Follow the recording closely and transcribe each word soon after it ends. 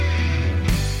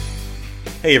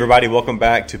Hey everybody, welcome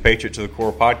back to Patriot to the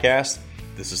Core podcast.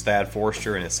 This is Thad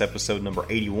Forrester and it's episode number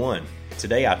 81.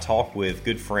 Today I talk with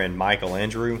good friend Michael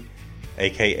Andrew,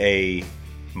 aka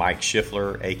Mike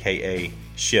Schiffler, aka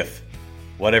Schiff,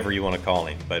 whatever you want to call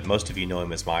him, but most of you know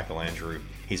him as Michael Andrew.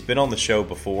 He's been on the show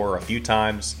before a few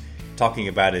times talking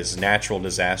about his natural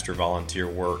disaster volunteer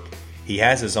work. He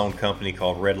has his own company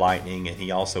called Red Lightning, and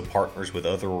he also partners with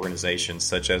other organizations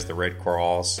such as the Red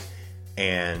Cross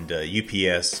and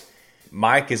UPS.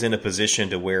 Mike is in a position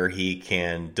to where he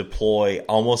can deploy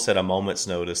almost at a moment's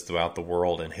notice throughout the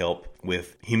world and help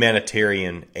with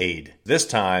humanitarian aid. This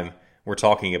time, we're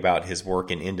talking about his work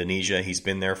in Indonesia. He's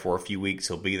been there for a few weeks.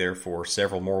 He'll be there for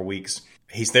several more weeks.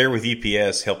 He's there with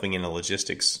UPS helping in a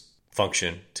logistics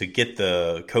function to get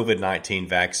the COVID-19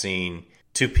 vaccine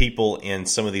to people in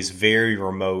some of these very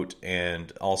remote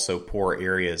and also poor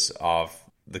areas of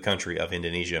the country of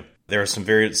Indonesia. There are some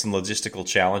logistical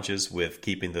challenges with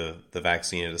keeping the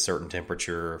vaccine at a certain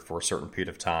temperature for a certain period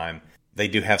of time. They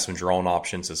do have some drone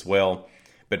options as well,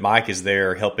 but Mike is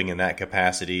there helping in that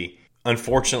capacity.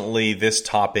 Unfortunately, this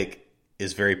topic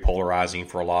is very polarizing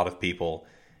for a lot of people,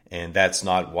 and that's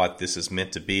not what this is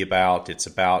meant to be about. It's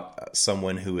about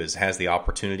someone who has the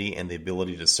opportunity and the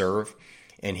ability to serve,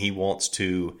 and he wants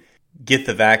to get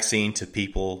the vaccine to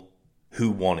people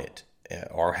who want it,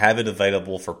 or have it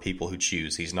available for people who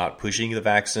choose. He's not pushing the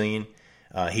vaccine.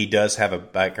 He does have a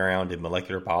background in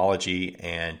molecular biology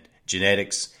and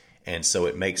genetics, and so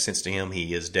it makes sense to him.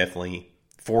 He is definitely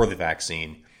for the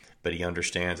vaccine, but he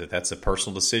understands that that's a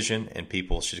personal decision, and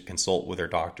people should consult with their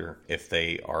doctor if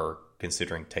they are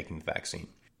considering taking the vaccine.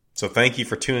 So thank you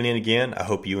for tuning in again. I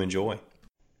hope you enjoy.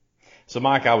 So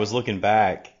Mike, I was looking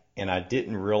back, and I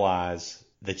didn't realize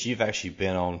that you've actually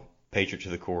been on Patriot to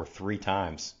the Core 3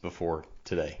 times before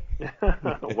today.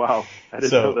 Wow, I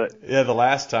didn't know that. Yeah, the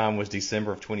last time was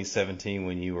December of 2017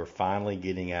 when you were finally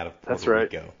getting out of Puerto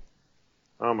Rico.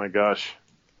 Oh my gosh,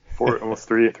 almost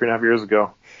three and a half years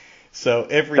ago. So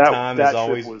I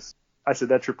said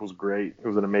that trip was great. It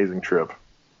was an amazing trip.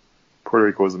 Puerto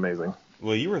Rico was amazing.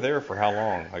 Well, you were there for how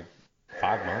long? Like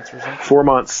 5 months or something? 4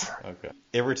 months. Okay.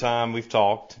 Every time we've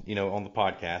talked, on the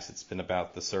podcast, it's been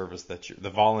about the service the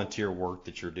volunteer work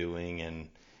that you're doing, and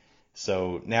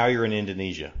so now you're in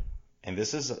Indonesia, and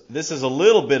this is a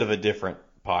little bit of a different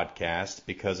podcast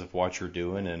because of what you're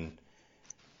doing and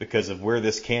because of where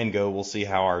this can go. We'll see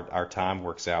how our time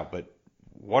works out. But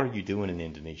what are you doing in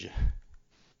Indonesia?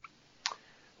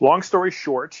 Long story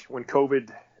short, when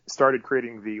COVID started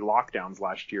creating the lockdowns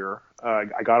last year,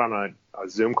 I got on a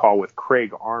Zoom call with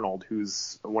Craig Arnold,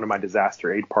 who's one of my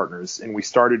disaster aid partners, and we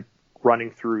started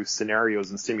running through scenarios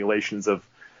and simulations of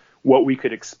what we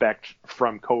could expect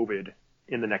from COVID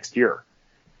in the next year.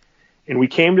 And we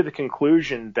came to the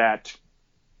conclusion that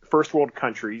first world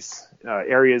countries,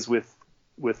 areas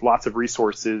with lots of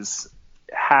resources,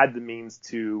 had the means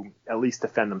to at least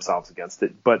defend themselves against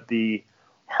it, but the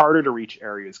harder to reach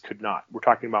areas could not. We're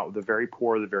talking about the very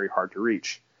poor, the very hard to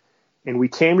reach. And we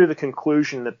came to the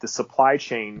conclusion that the supply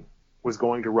chain was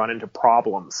going to run into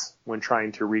problems when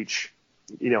trying to reach,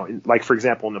 like for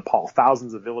example, in Nepal,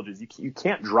 thousands of villages, you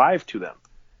can't drive to them.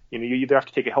 You either have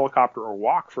to take a helicopter or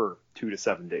walk for 2 to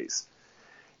 7 days.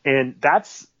 And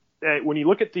that's, when you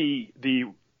look at the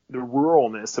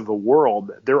ruralness of the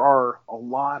world, there are a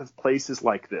lot of places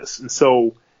like this. And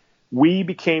so we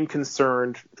became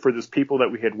concerned for those people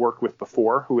that we had worked with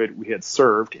before, we had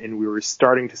served, and we were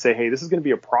starting to say, hey, this is going to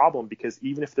be a problem because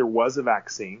even if there was a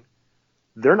vaccine,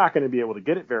 they're not going to be able to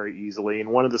get it very easily. And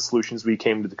one of the solutions we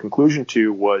came to the conclusion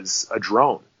to was a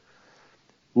drone.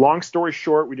 Long story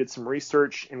short, we did some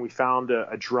research and we found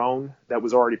a drone that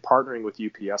was already partnering with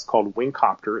UPS called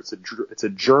Wingcopter. It's a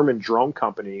German drone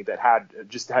company that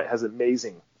has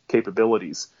amazing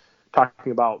capabilities.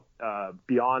 Talking about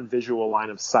beyond visual line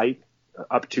of sight,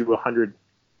 up to 100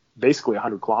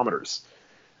 kilometers,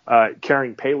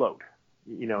 carrying payload.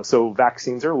 So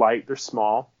vaccines are light, they're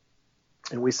small,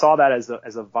 and we saw that as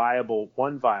a viable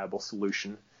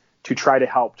solution to try to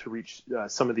help to reach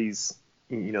some of these,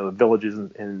 villages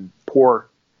and poor,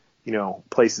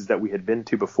 places that we had been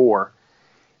to before.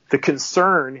 The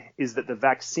concern is that the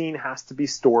vaccine has to be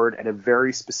stored at a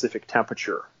very specific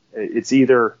temperature. It's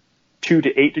either 2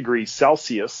 to 8 degrees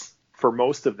Celsius for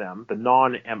most of them, the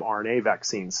non-mRNA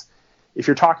vaccines. If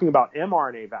you're talking about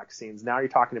mRNA vaccines, now you're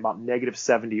talking about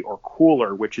 -70 or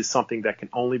cooler, which is something that can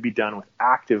only be done with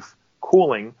active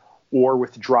cooling or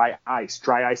with dry ice.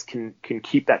 Dry ice can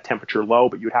keep that temperature low,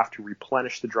 but you'd have to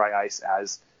replenish the dry ice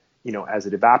as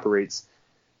it evaporates.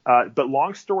 But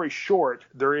long story short,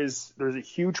 there's a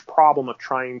huge problem of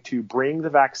trying to bring the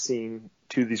vaccine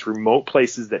to these remote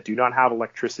places that do not have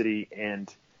electricity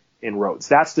and inroads.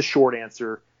 That's the short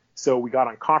answer. So we got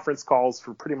on conference calls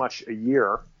for pretty much a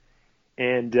year,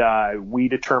 and we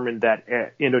determined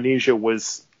that Indonesia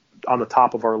was on the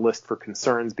top of our list for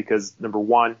concerns because, number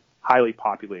one, highly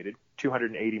populated,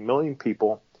 280 million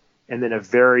people, and then a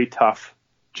very tough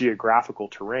geographical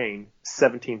terrain,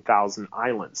 17,000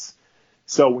 islands.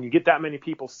 So when you get that many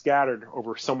people scattered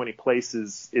over so many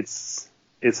places, it's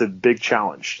a big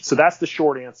challenge. So that's the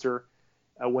short answer.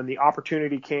 When the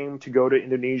opportunity came to go to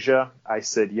Indonesia, I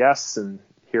said yes, and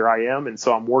here I am. And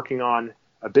so I'm working on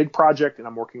a big project, and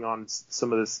I'm working on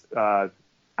some of this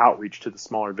outreach to the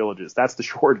smaller villages. That's the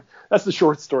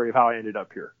short story of how I ended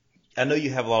up here. I know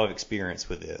you have a lot of experience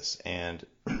with this, and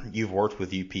you've worked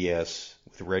with UPS,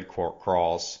 with the Red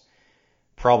Cross,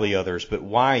 probably others, but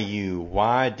why you?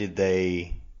 Why did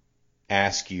they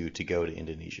ask you to go to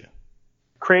Indonesia?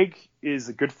 Craig is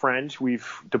a good friend. We've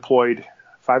deployed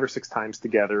 5 or 6 times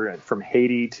together, and from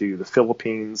Haiti to the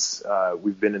Philippines.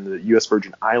 We've been in the U.S.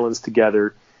 Virgin Islands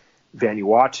together,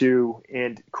 Vanuatu,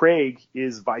 and Craig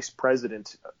is vice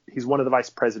president. He's one of the vice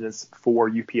presidents for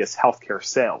UPS Healthcare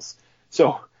Sales.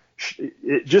 So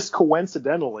just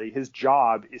coincidentally, his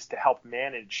job is to help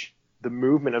manage the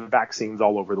movement of vaccines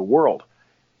all over the world.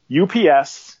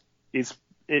 UPS is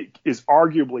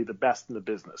arguably the best in the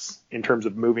business in terms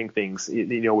of moving things,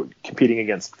 competing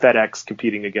against FedEx,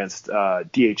 competing against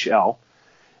DHL.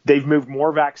 They've moved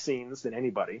more vaccines than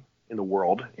anybody in the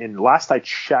world. And last I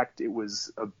checked, it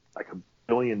was like 1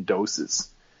 billion doses,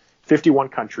 51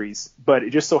 countries. But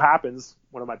it just so happens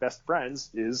one of my best friends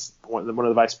is one of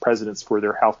the vice presidents for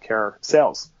their healthcare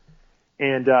sales.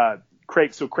 And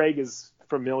Craig is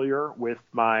familiar with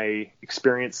my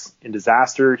experience in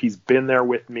disaster. He's been there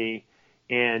with me.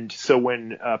 And so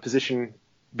when a position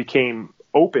became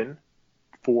open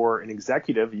for an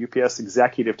executive, a UPS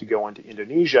executive, to go into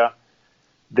Indonesia,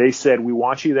 they said, we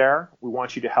want you there. We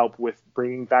want you to help with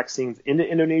bringing vaccines into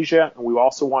Indonesia. And we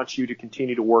also want you to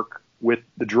continue to work with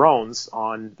the drones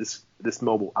on this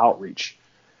mobile outreach.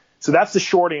 So that's the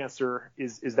short answer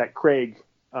is that Craig,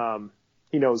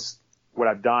 he knows what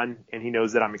I've done, and he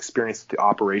knows that I'm experienced with the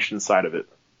operations side of it.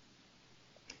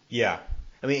 Yeah.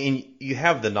 I mean, you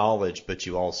have the knowledge, but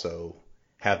you also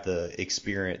have the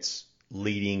experience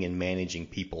leading and managing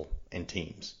people and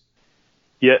teams.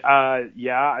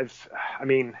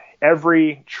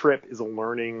 Every trip is a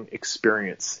learning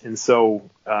experience. And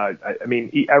so,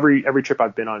 every trip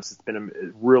I've been on, it's been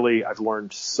I've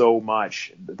learned so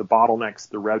much, the bottlenecks,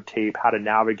 the red tape, how to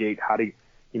navigate, how to,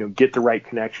 get the right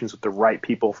connections with the right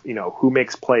people, who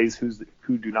makes plays,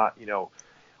 who do not,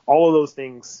 all of those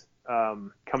things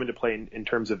come into play in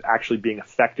terms of actually being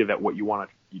effective at what you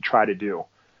try to do.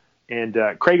 And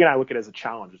Craig and I look at it as a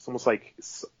challenge. It's almost like,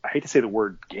 I hate to say the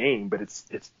word game, but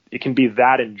it can be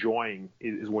that enjoying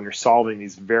is when you're solving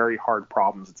these very hard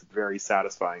problems. It's very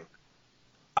satisfying.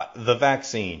 The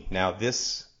vaccine. Now,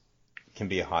 this can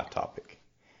be a hot topic.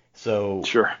 So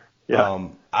sure. Yeah.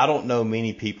 I don't know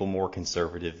many people more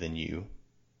conservative than you.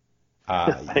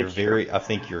 I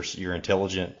think you're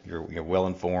intelligent. You're well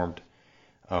informed,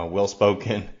 well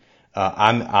spoken.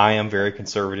 I am very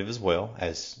conservative as well,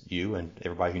 as you and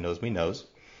everybody who knows me knows.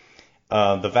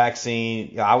 The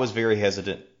vaccine, I was very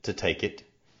hesitant to take it.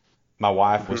 My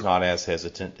wife was not as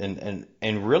hesitant,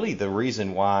 and really the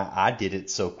reason why I did it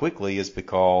so quickly is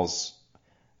because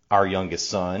our youngest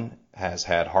son has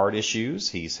had heart issues.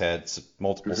 He's had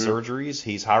multiple surgeries.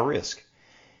 He's high risk,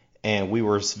 and we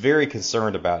were very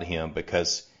concerned about him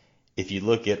because if you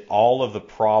look at all of the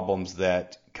problems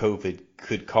that COVID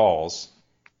could cause,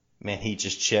 man, he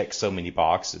just checked so many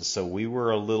boxes. So we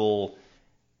were a little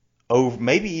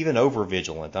maybe even over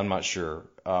vigilant. I'm not sure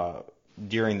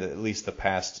during at least the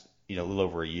past, a little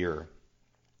over a year.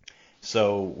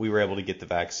 So we were able to get the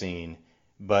vaccine,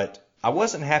 but I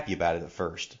wasn't happy about it at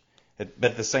first. But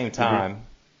at the same time,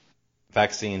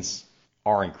 vaccines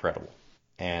are incredible,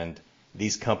 and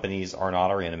these companies are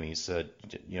not our enemies.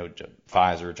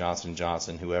 Pfizer, Johnson &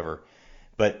 Johnson, whoever.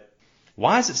 But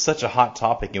why is it such a hot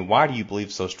topic, and why do you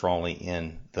believe so strongly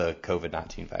in the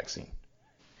COVID-19 vaccine?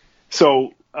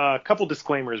 So a couple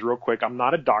disclaimers real quick. I'm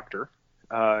not a doctor.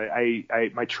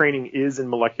 My training is in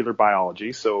molecular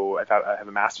biology. So I have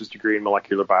a master's degree in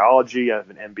molecular biology. I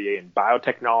have an MBA in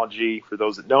biotechnology. For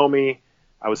those that know me,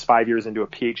 I was 5 years into a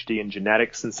PhD in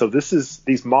genetics. And so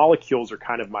these molecules are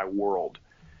kind of my world.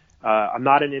 I'm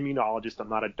not an immunologist. I'm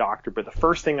not a doctor. But the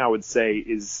first thing I would say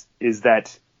is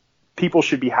that people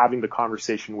should be having the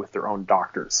conversation with their own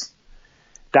doctors.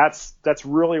 That's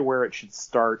really where it should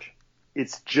start.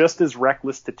 It's just as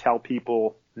reckless to tell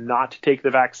people not to take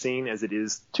the vaccine as it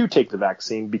is to take the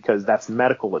vaccine, because that's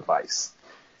medical advice.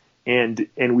 And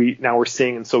we're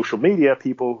seeing in social media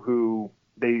people who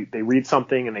they read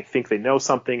something and they think they know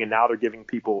something, and now they're giving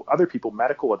other people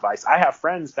medical advice. I have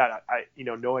friends that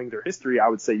knowing their history, I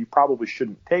would say you probably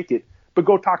shouldn't take it, but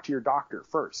go talk to your doctor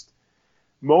first.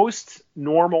 Most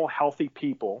normal, healthy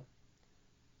people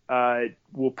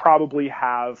will probably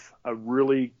have a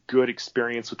really good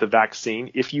experience with the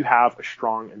vaccine if you have a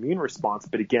strong immune response.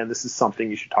 But again, this is something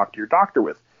you should talk to your doctor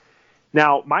with.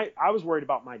 Now, I was worried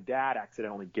about my dad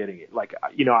accidentally getting it.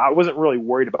 I wasn't really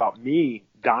worried about me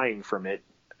dying from it,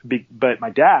 but my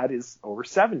dad is over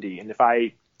 70. And if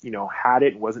I, had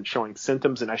it and wasn't showing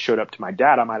symptoms and I showed up to my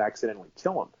dad, I might accidentally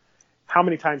kill him. How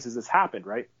many times has this happened,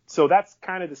 right? So that's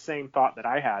kind of the same thought that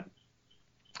I had.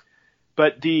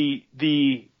 But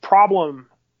the problem,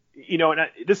 and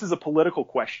this is a political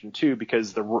question too,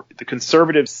 because the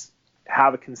conservatives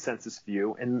have a consensus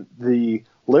view, and the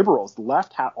liberals, the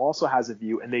left, also has a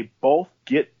view, and they both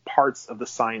get parts of the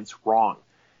science wrong.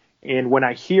 And when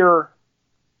I hear,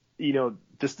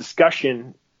 this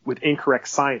discussion with incorrect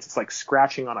science, it's like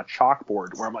scratching on a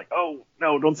chalkboard, where I'm like, oh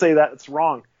no, don't say that, it's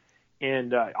wrong.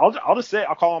 And I'll just say,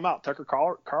 I'll call him out, Tucker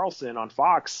Carlson on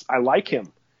Fox. I like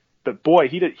him, but boy,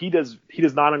 he does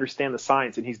not understand the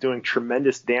science, and he's doing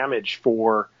tremendous damage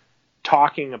for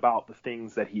talking about the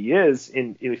things that he is.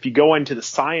 And if you go into the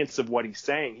science of what he's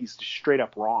saying, he's straight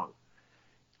up wrong.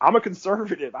 I'm a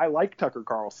conservative. I like Tucker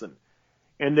Carlson.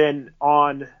 And then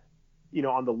on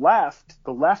the left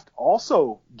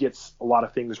also gets a lot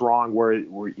of things wrong where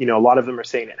a lot of them are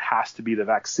saying it has to be the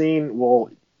vaccine.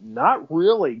 Well, not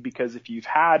really, because if you've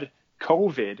had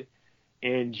COVID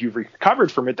and you've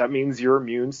recovered from it, that means your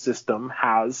immune system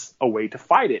has a way to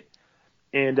fight it.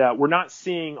 And we're not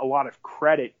seeing a lot of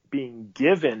credit being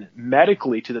given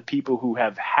medically to the people who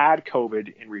have had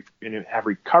COVID and have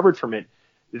recovered from it.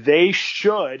 They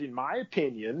should, in my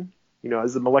opinion,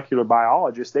 as a molecular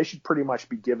biologist, they should pretty much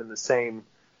be given the same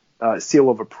seal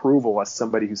of approval as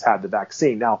somebody who's had the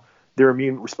vaccine. Now, their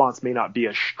immune response may not be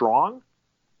as strong,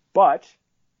 but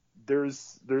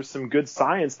there's some good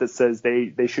science that says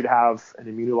they should have an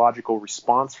immunological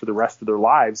response for the rest of their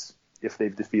lives if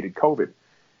they've defeated COVID.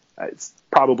 It's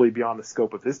probably beyond the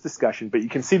scope of this discussion, but you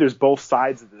can see there's both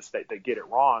sides of this that get it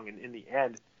wrong. And in the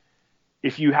end,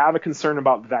 if you have a concern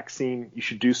about the vaccine, you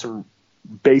should do some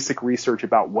basic research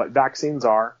about what vaccines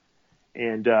are.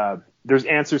 And there's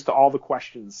answers to all the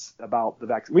questions about the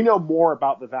vaccine. We know more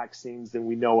about the vaccines than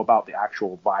we know about the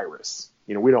actual virus.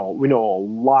 We know a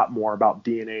lot more about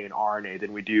DNA and RNA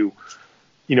than we do,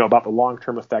 about the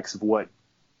long-term effects of what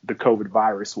the COVID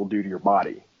virus will do to your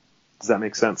body. Does that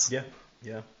make sense? Yeah.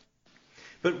 Yeah.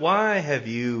 But why have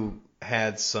you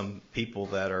had some people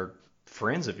that are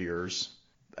friends of yours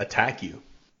attack you?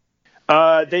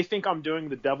 They think I'm doing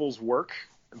the devil's work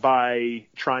by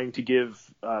trying to give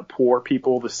poor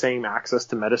people the same access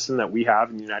to medicine that we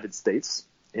have in the United States.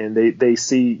 And they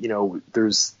see,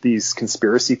 there's these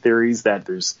conspiracy theories that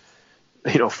there's,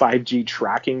 5G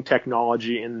tracking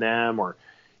technology in them, or,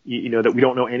 that we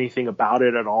don't know anything about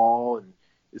it at all. And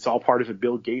it's all part of a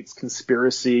Bill Gates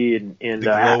conspiracy. And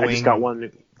I just got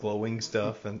one. Glowing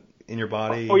stuff in your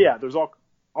body. Oh yeah. There's all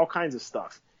kinds of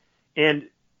stuff. And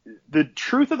the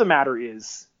truth of the matter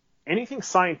is, anything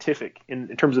scientific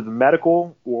in terms of the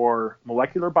medical or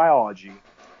molecular biology,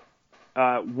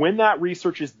 when that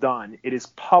research is done, it is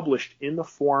published in the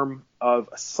form of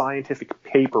a scientific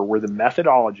paper where the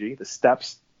methodology, the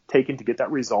steps taken to get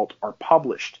that result, are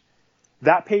published.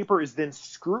 That paper is then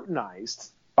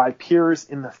scrutinized by peers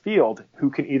in the field who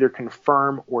can either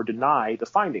confirm or deny the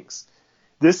findings.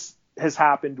 This has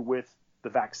happened with the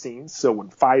vaccines. So when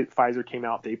Pfizer came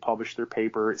out, they published their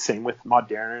paper. Same with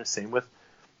Moderna, same with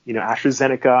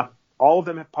AstraZeneca. All of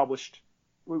them have published,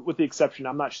 with the exception,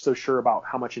 I'm not so sure about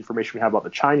how much information we have about the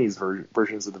Chinese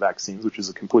versions of the vaccines, which is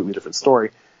a completely different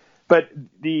story. But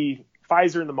the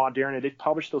Pfizer and the Moderna, they've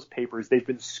published those papers. They've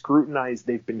been scrutinized.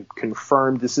 They've been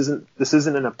confirmed. This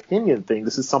isn't an opinion thing.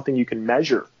 This is something you can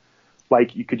measure.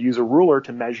 Like you could use a ruler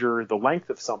to measure the length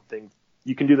of something.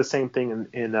 You can do the same thing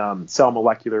in cell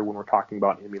molecular when we're talking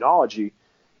about immunology.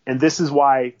 And this is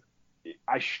why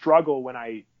I struggle when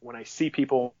I see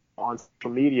people on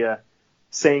social media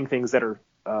saying things that are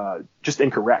just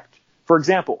incorrect. For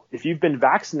example, if you've been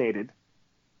vaccinated,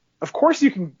 of course you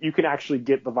can actually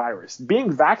get the virus.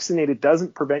 Being vaccinated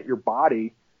doesn't prevent your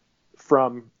body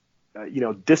from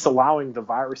disallowing the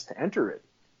virus to enter it.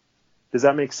 Does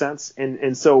that make sense?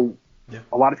 And so yeah.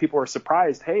 A lot of people are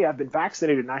surprised. Hey, I've been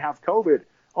vaccinated and I have COVID.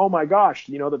 Oh my gosh,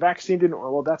 the vaccine didn't.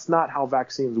 Well, that's not how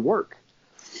vaccines work.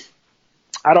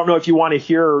 I don't know if you want to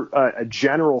hear a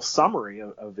general summary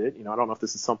of it. I don't know if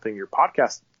this is something your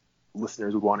podcast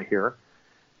listeners would want to hear.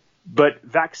 But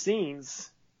vaccines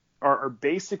are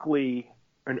basically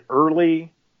an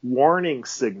early warning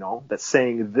signal that's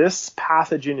saying this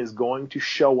pathogen is going to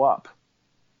show up.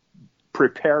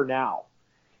 Prepare now.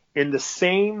 In the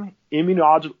same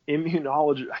immunology,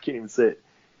 I can't even say it.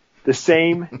 The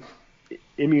same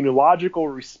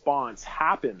immunological response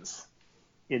happens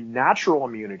in natural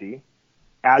immunity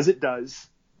as it does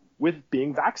with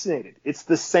being vaccinated. It's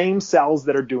the same cells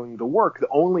that are doing the work. The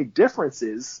only difference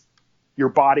is your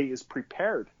body is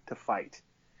prepared to fight.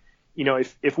 You know,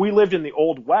 if we lived in the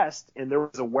Old West and there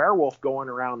was a werewolf going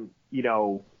around, you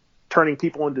know, turning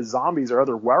people into zombies or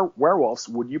other werewolves,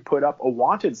 would you put up a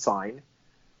wanted sign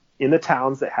in the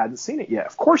towns that hadn't seen it yet?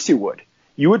 Of course you would.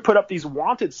 You would put up these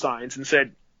wanted signs and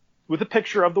said, with a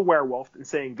picture of the werewolf and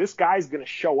saying, this guy's going to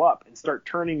show up and start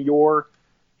turning your,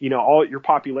 you know, all your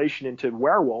population into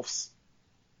werewolves.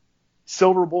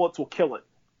 Silver bullets will kill it.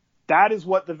 That is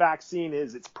what the vaccine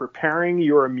is. It's preparing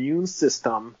your immune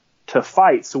system to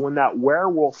fight. So when that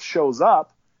werewolf shows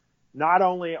up, not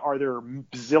only are there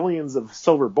bazillions of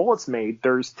silver bullets made,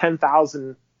 there's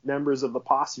 10,000 members of the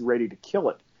posse ready to kill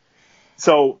it.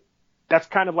 So that's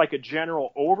kind of like a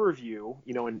general overview,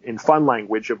 you know, in fun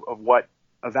language of what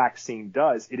a vaccine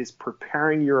does. It is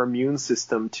preparing your immune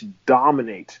system to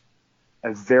dominate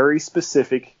a very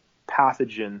specific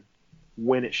pathogen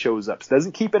when it shows up. So it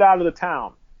doesn't keep it out of the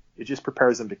town. It just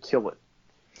prepares them to kill it.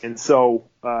 And so,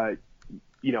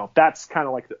 you know, that's kind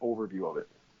of like the overview of it.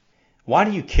 Why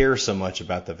do you care so much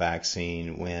about the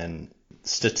vaccine when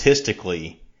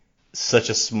statistically such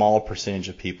a small percentage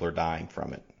of people are dying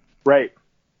from it? Right.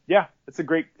 Yeah, it's a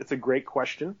great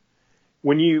question.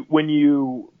 When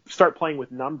you start playing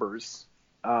with numbers,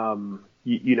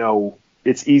 you know,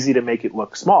 it's easy to make it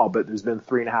look small, but there's been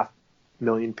 3.5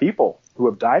 million people who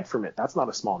have died from it. That's not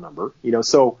a small number, you know.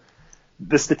 So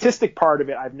the statistic part of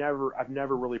it, I've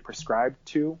never really prescribed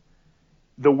to.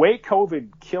 The way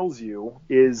COVID kills you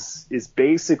is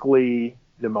basically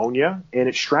pneumonia, and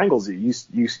it strangles you.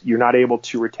 You're not able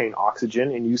to retain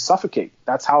oxygen, and you suffocate.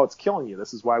 That's how it's killing you.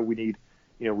 This is why we need,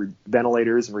 you know,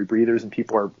 ventilators and rebreathers, and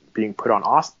people are being put on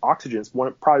oxygen. It's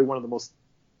probably one of the most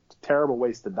terrible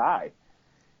ways to die.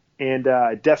 And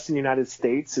deaths in the United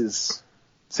States is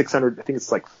 600. I think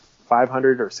it's like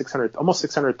 500 or 600, almost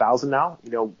 600,000 now. You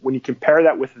know, when you compare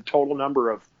that with the total number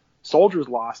of soldiers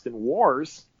lost in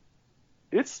wars,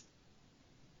 it's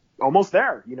almost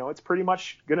there. You know, it's pretty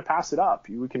much going to pass it up.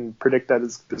 We can predict that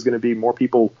there's going to be more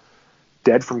people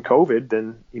dead from COVID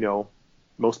than, you know,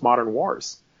 most modern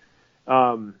wars.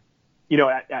 You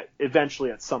know,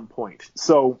 eventually at some point.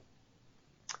 So,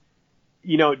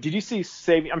 you know, did you see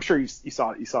I'm sure you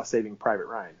saw Saving Private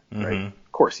Ryan, right? Mm-hmm.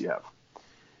 Of course you have.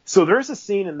 So there's a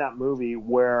scene in that movie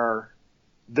where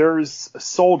there's a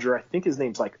soldier, I think his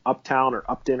name's like Uptown or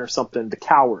Upton or something, the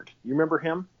Coward. You remember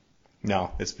him?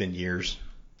 No, it's been years.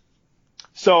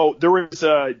 So there was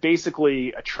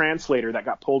basically a translator that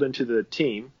got pulled into the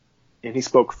team, and he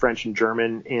spoke French and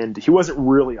German, and he wasn't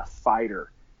really a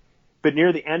fighter. But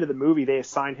near the end of the movie, they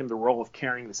assigned him the role of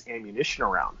carrying this ammunition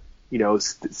around. You know,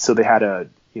 so they had a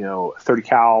 30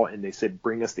 cal, and they said,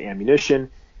 bring us the ammunition.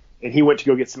 And he went to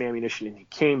go get some ammunition, and he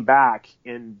came back,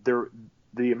 and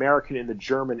the American and the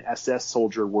German SS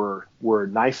soldier were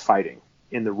knife fighting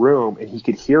in the room, and he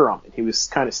could hear them. And he was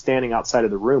kind of standing outside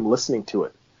of the room listening to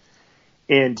it.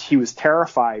 And he was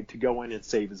terrified to go in and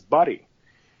save his buddy.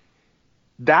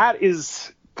 That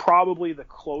is probably the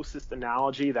closest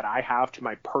analogy that I have to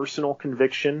my personal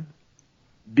conviction,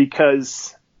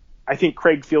 because I think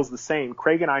Craig feels the same.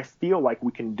 Craig and I feel like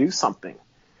we can do something.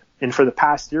 And for the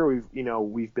past year,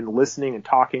 we've been listening and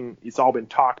talking. It's all been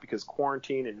talk because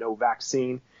quarantine and no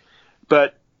vaccine.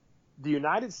 But the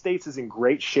United States is in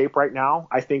great shape right now.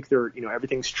 I think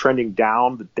everything's trending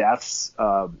down. The deaths,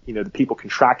 the people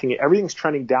contracting it, everything's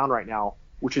trending down right now,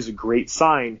 which is a great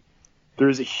sign.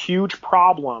 There's a huge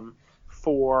problem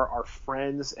for our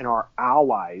friends and our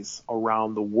allies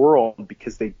around the world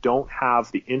because they don't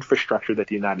have the infrastructure that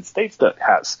the United States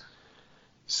has.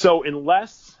 So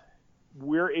unless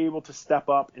we're able to step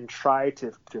up and try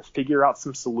to figure out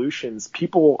some solutions,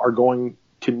 people are going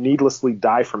to needlessly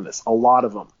die from this, a lot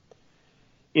of them.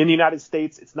 In the United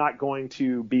States, it's not going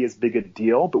to be as big a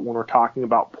deal, but when we're talking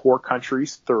about poor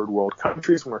countries, third world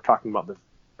countries, when we're talking about the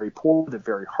very poor, the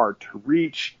very hard to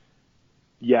reach,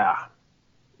 yeah,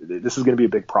 this is going to be a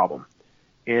big problem.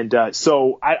 And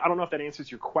so I don't know if that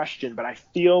answers your question, but I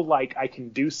feel like I can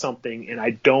do something, and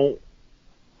I don't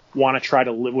want to try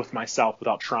to live with myself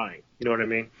without trying. You know what I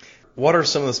mean? What are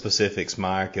some of the specifics,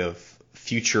 Mike, of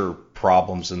future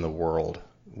problems in the world?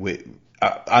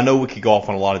 I know we could go off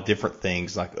on a lot of different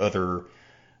things, like other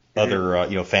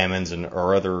famines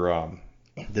or other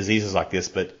diseases like this,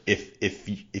 but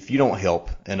if you don't help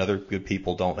and other good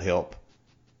people don't help,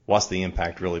 what's the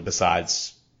impact really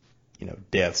besides,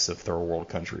 deaths of third world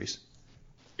countries?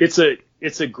 It's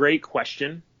a great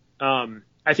question.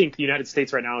 I think the United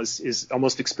States right now is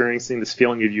almost experiencing this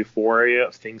feeling of euphoria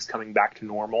of things coming back to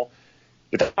normal.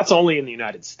 But that's only in the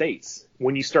United States.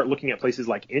 When you start looking at places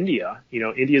like India,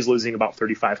 India is losing about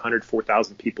 3,500,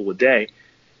 4,000 people a day.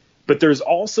 But there's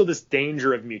also this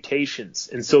danger of mutations.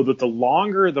 And so that the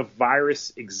longer the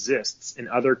virus exists in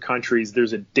other countries,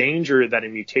 there's a danger that a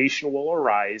mutation will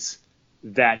arise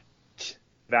that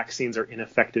vaccines are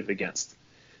ineffective against.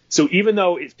 So even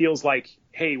though it feels like,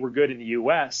 hey, we're good in the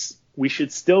U.S., we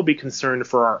should still be concerned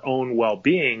for our own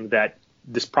well-being that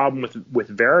this problem with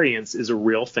variants is a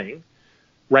real thing.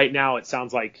 Right now, it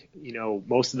sounds like,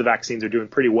 most of the vaccines are doing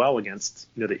pretty well against,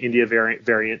 the India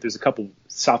variant. There's a couple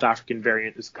South African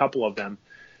variant. There's a couple of them.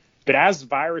 But as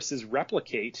viruses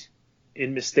replicate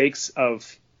in mistakes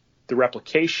of the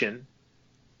replication,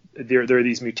 there are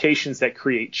these mutations that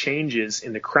create changes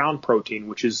in the crown protein,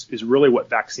 which is really what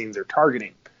vaccines are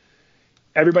targeting.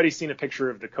 Everybody's seen a picture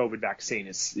of the COVID vaccine.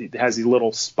 It has these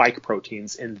little spike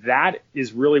proteins, and that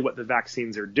is really what the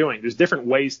vaccines are doing. There's different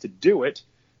ways to do it,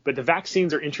 but the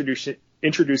vaccines are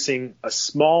introducing a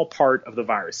small part of the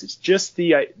virus. It's just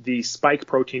the spike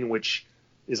protein, which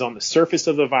is on the surface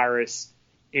of the virus.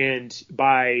 And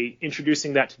by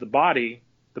introducing that to the body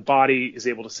is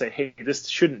able to say, hey, this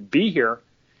shouldn't be here,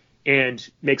 and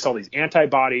makes all these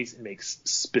antibodies and makes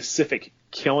specific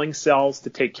killing cells to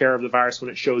take care of the virus when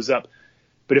it shows up.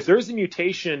 But if there's a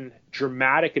mutation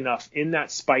dramatic enough in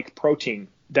that spike protein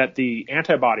that the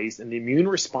antibodies and the immune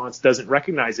response doesn't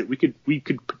recognize it, we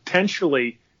could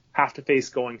potentially have to face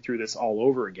going through this all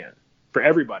over again for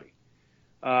everybody.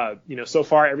 So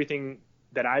far everything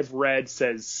that I've read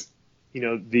says,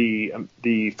 the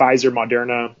Pfizer,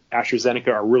 Moderna,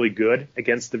 AstraZeneca are really good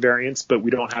against the variants, but we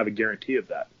don't have a guarantee of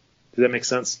that. Does that make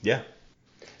sense? Yeah.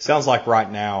 Sounds like right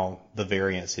now the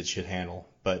variants it should handle,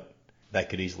 but that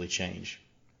could easily change.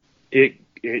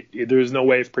 There's no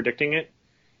way of predicting it.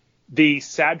 The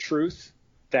sad truth,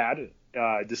 Thad,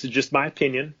 this is just my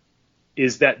opinion,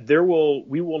 is that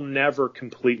we will never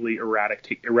completely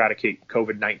eradicate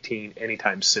COVID-19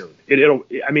 anytime soon.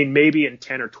 Maybe in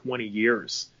 10 or 20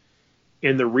 years.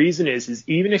 And the reason is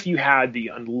even if you had the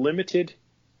unlimited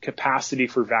capacity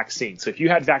for vaccine, so if you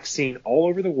had vaccine all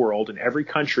over the world in every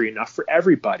country, enough for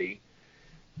everybody,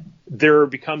 there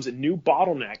becomes a new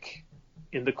bottleneck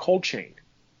in the cold chain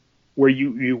where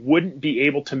you wouldn't be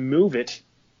able to move it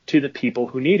to the people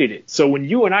who needed it. So when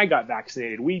you and I got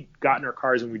vaccinated, we got in our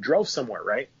cars and we drove somewhere,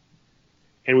 right?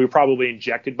 And we were probably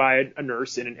injected by a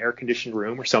nurse in an air-conditioned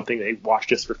room or something. They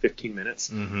watched us for 15 minutes.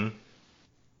 Mm-hmm.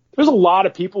 There's a lot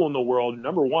of people in the world.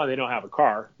 Number one, they don't have a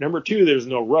car. Number two, there's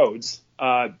no roads.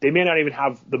 They may not even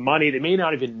have the money. They may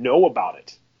not even know about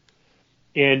it.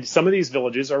 And some of these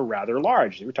villages are rather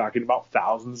large. We're talking about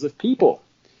thousands of people.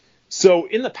 So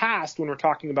in the past, when we're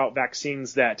talking about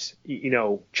vaccines that,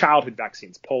 childhood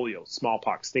vaccines, polio,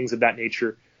 smallpox, things of that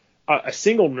nature, a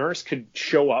single nurse could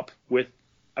show up with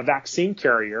a vaccine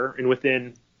carrier and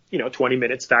within, 20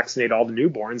 minutes vaccinate all the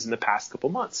newborns in the past couple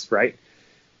months, right?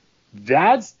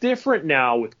 That's different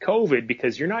now with COVID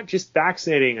because you're not just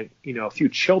vaccinating, a few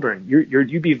children.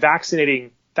 You'd be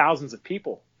vaccinating thousands of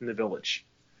people in the village.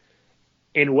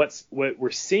 And what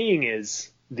we're seeing is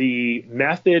the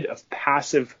method of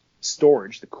passive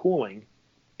storage, the cooling,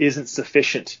 isn't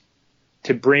sufficient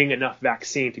to bring enough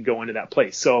vaccine to go into that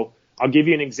place. So I'll give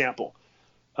you an example.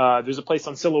 There's a place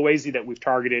on Sulawesi that we've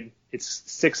targeted. It's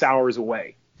 6 hours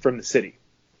away from the city.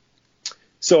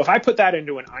 So if I put that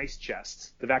into an ice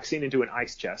chest, the vaccine into an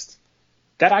ice chest,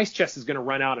 that ice chest is going to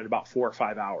run out in about 4 or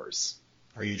 5 hours.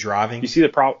 Are you driving? You see the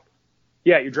problem?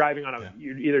 Yeah, you're driving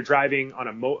you're either driving on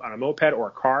a moped or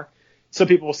a car. Some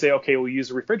people will say, okay, we'll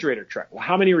use a refrigerator truck. Well,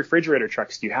 how many refrigerator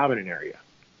trucks do you have in an area?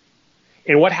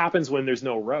 And what happens when there's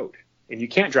no road and you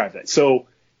can't drive that? So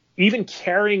even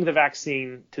carrying the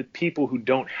vaccine to people who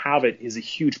don't have it is a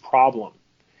huge problem.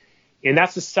 And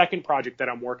that's the second project that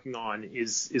I'm working on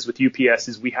is with UPS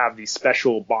is we have these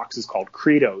special boxes called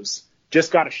Credos.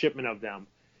 Just got a shipment of them.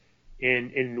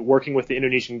 In working with the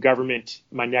Indonesian government,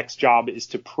 my next job is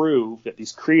to prove that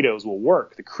these Credos will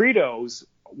work. The Credos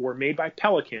were made by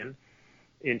Pelican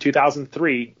in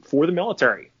 2003 for the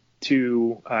military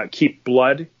to keep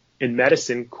blood and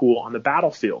medicine cool on the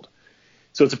battlefield.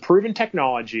 So it's a proven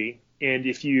technology. And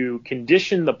if you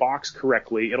condition the box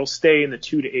correctly, it'll stay in the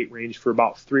 2 to 8 range for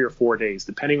about 3 or 4 days,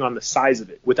 depending on the size of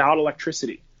it, without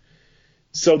electricity.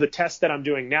 So the test that I'm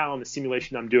doing now and the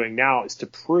simulation I'm doing now is to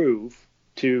prove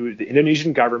to the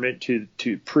Indonesian government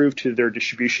to prove to their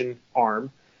distribution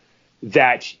arm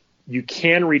that you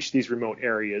can reach these remote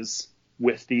areas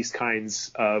with these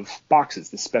kinds of boxes,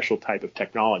 this special type of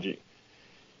technology.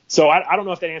 So I don't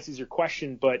know if that answers your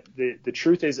question, but the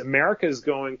truth is America is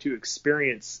going to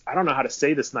experience, I don't know how to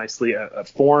say this nicely, a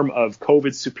form of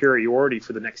COVID superiority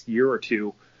for the next year or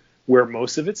two, where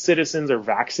most of its citizens are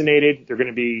vaccinated, they're going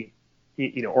to be,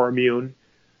 or immune,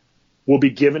 will be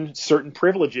given certain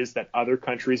privileges that other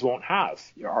countries won't have.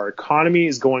 Our economy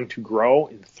is going to grow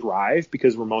and thrive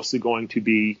because we're mostly going to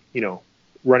be,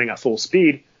 running at full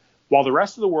speed, while the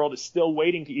rest of the world is still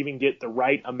waiting to even get the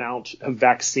right amount of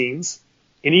vaccines.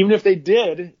 And even if they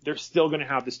did, they're still going to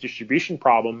have this distribution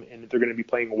problem, and they're going to be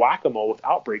playing whack-a-mole with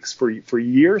outbreaks for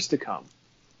years to come.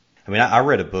 I mean, I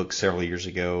read a book several years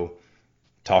ago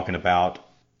talking about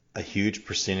a huge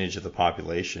percentage of the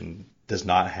population does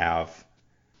not have,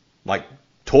 like,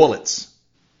 toilets,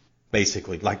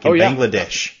 basically, like in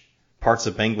Bangladesh, parts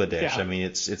of Bangladesh. Yeah. I mean,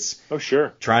 it's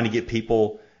sure, trying to get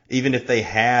people, even if they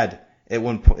had at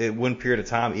one period of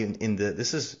time,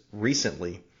 this is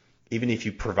recently, even if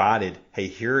you provided, hey,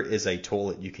 here is a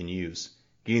toilet you can use,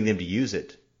 getting them to use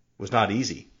it was not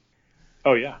easy.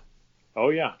 Oh yeah.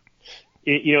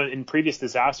 In previous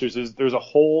disasters, there's a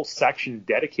whole section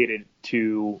dedicated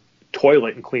to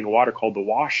toilet and clean water called the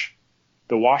WASH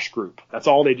group. That's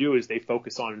all they do is they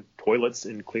focus on toilets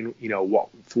and clean,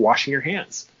 washing your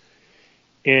hands.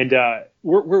 And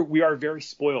we are very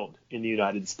spoiled in the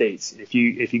United States. If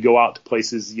you go out to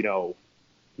places,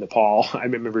 Nepal, I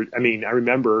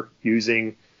remember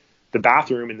using the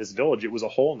bathroom in this village. It was a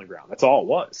hole in the ground. That's all it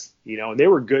was, and they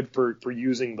were good for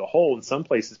using the hole. In some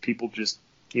places, people just,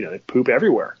 they poop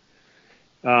everywhere.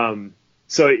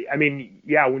 So, I mean,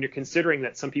 yeah, when you're considering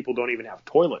that some people don't even have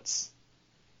toilets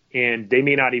and they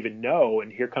may not even know,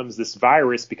 and here comes this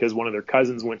virus because one of their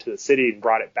cousins went to the city and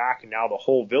brought it back, and now the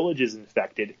whole village is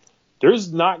infected,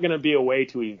 there's not going to be a way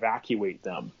to evacuate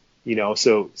them,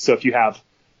 So if you have,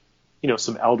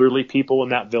 some elderly people in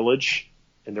that village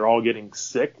and they're all getting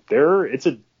sick,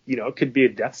 it could be a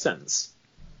death sentence.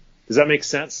 Does that make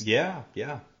sense? Yeah.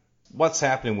 What's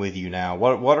happening with you now?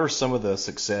 What are some of the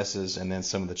successes and then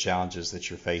some of the challenges that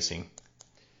you're facing?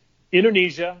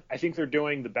 Indonesia, I think they're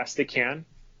doing the best they can.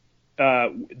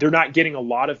 They're not getting a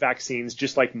lot of vaccines,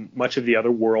 just like much of the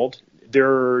other world.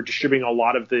 They're distributing a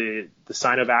lot of the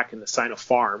Sinovac and the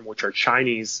Sinopharm, which are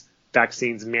Chinese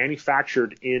vaccines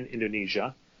manufactured in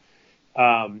Indonesia.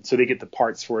 So they get the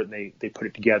parts for it and they put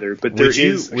it together. But would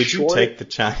you take the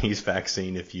Chinese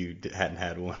vaccine if you hadn't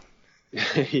had one?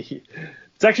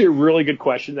 It's actually a really good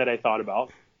question that I thought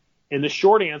about. And the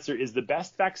short answer is the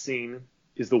best vaccine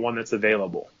is the one that's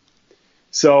available.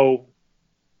 So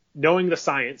knowing the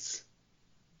science,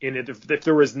 and if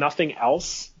there was nothing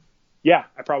else, yeah,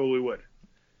 I probably would.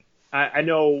 I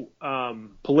know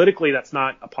politically that's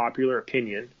not a popular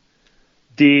opinion.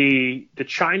 The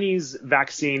Chinese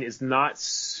vaccine is not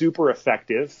super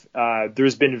effective.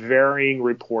 There's been varying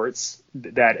reports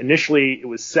that initially it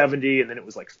was 70 and then it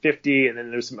was like 50. And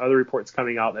then there's some other reports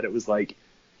coming out that it was like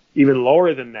even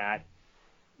lower than that.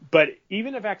 But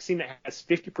even a vaccine that has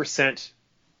 50%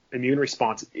 immune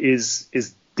response is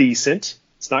decent.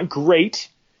 It's not great.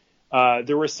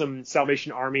 There were some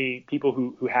Salvation Army people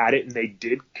who had it and they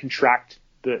did contract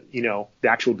the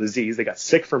actual disease. They got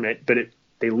sick from it, but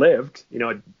they lived,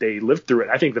 they lived through it.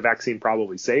 I think the vaccine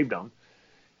probably saved them.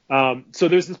 So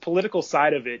there's this political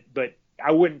side of it, but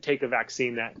I wouldn't take a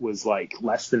vaccine that was like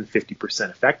less than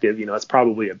 50% effective. That's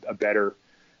probably a better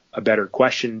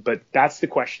question, but that's the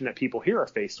question that people here are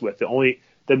faced with.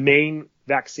 The main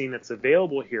vaccine that's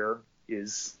available here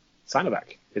is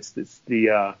Sinovac. It's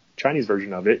the Chinese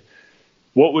version of it.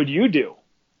 What would you do?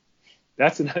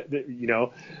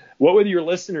 What would your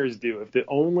listeners do if the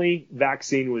only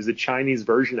vaccine was the Chinese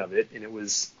version of it and it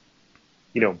was,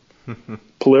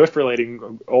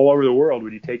 proliferating all over the world?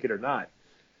 Would you take it or not?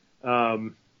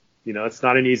 It's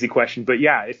not an easy question, but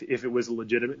yeah, if it was a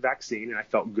legitimate vaccine and I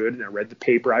felt good and I read the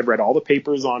paper, I've read all the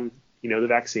papers on, the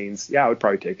vaccines. Yeah, I would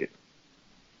probably take it.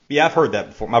 Yeah, I've heard that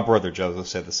before. My brother Joseph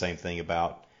said the same thing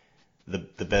about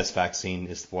the best vaccine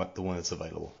is the one that's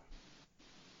available.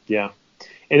 Yeah.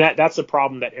 And that's a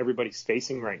problem that everybody's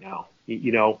facing right now.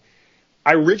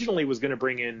 I originally was going to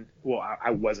bring in,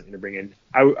 I wasn't going to bring in,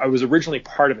 I was originally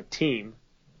part of a team,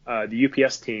 the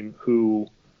UPS team, who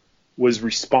was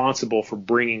responsible for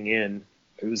bringing in,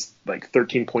 it was like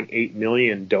 13.8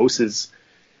 million doses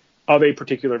of a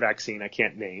particular vaccine I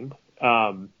can't name.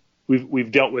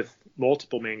 We've dealt with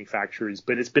multiple manufacturers,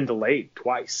 but it's been delayed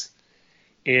twice.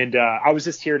 And I was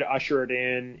just here to usher it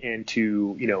in and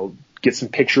to, get some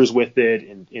pictures with it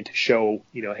and to show,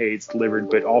 hey, it's delivered,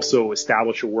 but also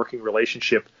establish a working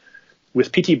relationship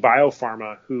with PT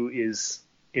Biopharma, who is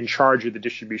in charge of the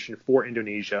distribution for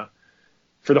Indonesia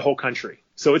for the whole country.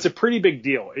 So it's a pretty big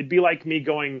deal. It'd be like me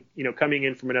coming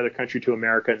in from another country to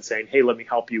America and saying, hey, let me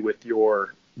help you with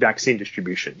your vaccine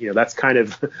distribution. That's kind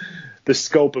of the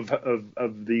scope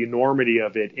of the enormity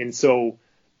of it. And so,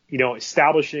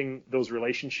 establishing those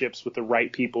relationships with the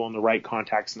right people and the right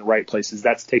contacts in the right places,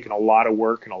 that's taken a lot of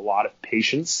work and a lot of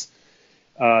patience.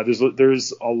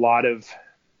 There's a lot of,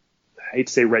 I hate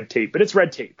to say red tape, but it's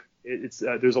red tape.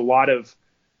 There's a lot of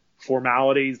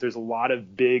formalities. There's a lot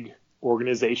of big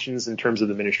organizations in terms of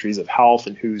the ministries of health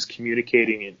and who's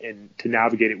communicating, and to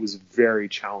navigate it was very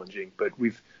challenging, but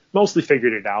we've mostly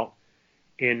figured it out.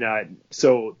 And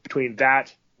so between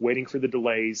that, waiting for the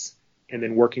delays, and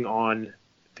then working on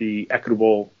the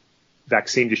equitable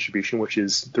vaccine distribution, which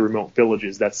is the remote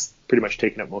villages, that's pretty much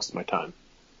taken up most of my time.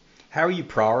 How are you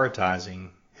prioritizing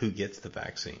who gets the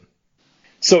vaccine?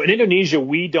 So in Indonesia,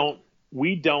 we don't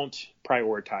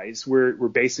prioritize. We're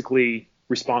basically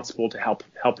responsible to help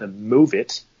them move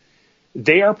it.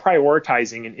 They are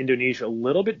prioritizing in Indonesia a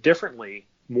little bit differently,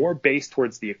 more based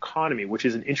towards the economy, which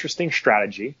is an interesting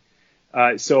strategy.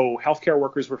 So healthcare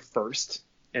workers were first,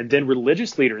 and then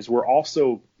religious leaders were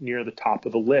also near the top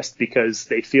of the list because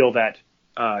they feel that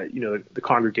the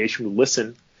congregation will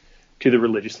listen to the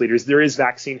religious leaders. There is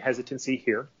vaccine hesitancy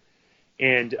here,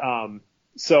 and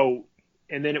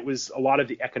then it was a lot of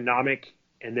the economic,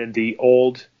 and then the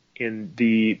old and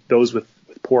those with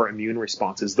poor immune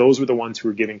responses. Those were the ones who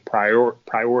were giving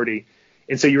priority.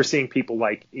 And so you're seeing people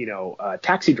like,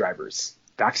 taxi drivers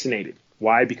vaccinated.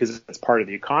 Why? Because it's part of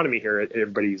the economy here.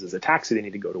 Everybody uses a taxi. They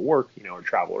need to go to work, or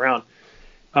travel around.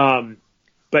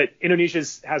 But Indonesia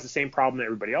has the same problem that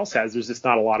everybody else has. There's just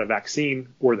not a lot of vaccine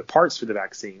or the parts for the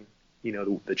vaccine,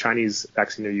 the Chinese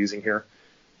vaccine they're using here.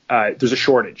 There's a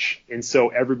shortage. And so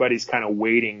everybody's kind of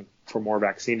waiting for more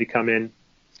vaccine to come in.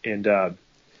 And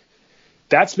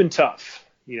that's been tough.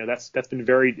 That's been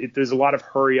there's a lot of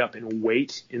hurry up and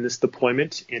wait in this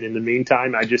deployment. And in the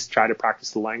meantime, I just try to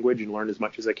practice the language and learn as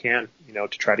much as I can, to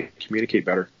try to communicate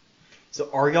better. So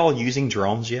are y'all using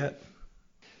drones yet?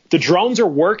 The drones are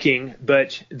working,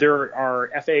 but there are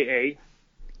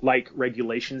FAA-like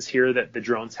regulations here that the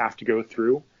drones have to go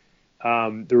through.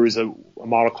 There was a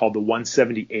model called the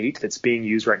 178 that's being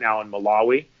used right now in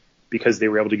Malawi because they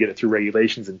were able to get it through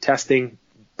regulations and testing.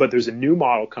 But there's a new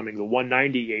model coming, the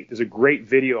 198. There's a great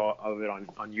video of it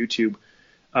on YouTube.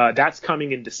 That's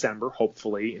coming in December,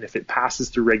 hopefully. And if it passes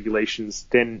through regulations,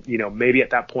 then, maybe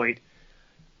at that point,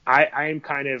 I am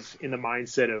kind of in the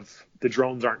mindset of the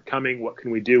drones aren't coming. What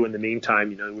can we do in the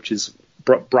meantime, which is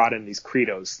brought in these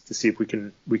Credos to see if we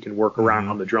can work around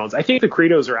on the drones. I think the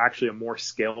Credos are actually a more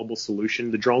scalable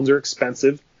solution. The drones are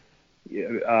expensive.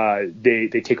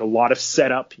 They take a lot of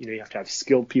setup. You have to have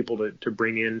skilled people to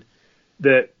bring in.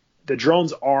 The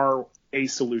drones are a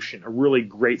solution, a really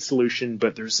great solution,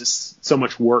 but there's just so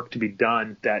much work to be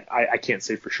done that I can't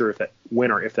say for sure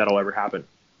when or if that'll ever happen.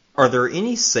 Are there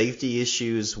any safety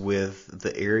issues with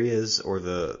the areas or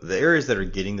the areas that are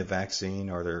getting the vaccine?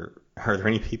 Are there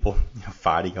any people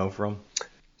fighting over them?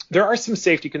 There are some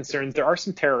safety concerns. There are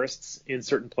some terrorists in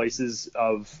certain places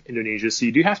of Indonesia, so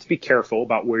you do have to be careful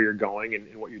about where you're going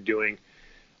and what you're doing.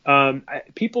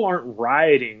 People aren't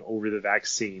rioting over the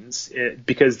vaccines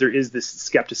because there is this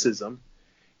skepticism.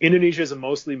 Indonesia is a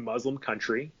mostly Muslim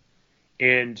country,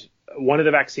 and one of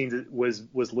the vaccines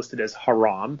was listed as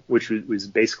haram, which was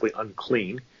basically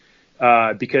unclean,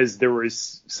 because there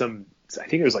was I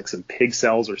think there was like some pig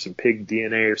cells or some pig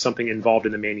DNA or something involved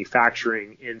in the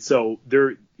manufacturing. And so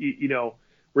there,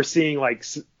 we're seeing like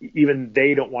even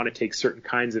they don't want to take certain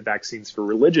kinds of vaccines for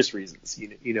religious reasons,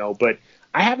 but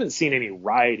I haven't seen any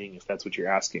rioting, if that's what you're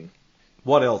asking.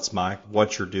 What else, Mike?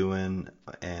 What you're doing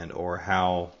or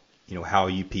how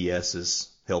UPS is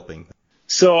helping?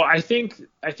 So I think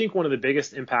one of the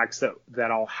biggest impacts that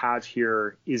I'll have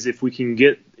here is if we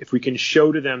can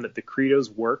show to them that the Credos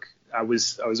work. I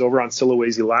was over on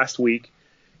Sulawesi last week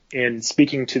and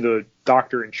speaking to the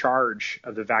doctor in charge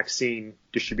of the vaccine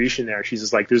distribution there. She's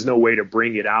just like, there's no way to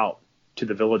bring it out to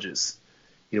the villages.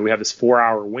 We have this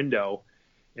 4-hour window.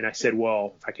 And I said,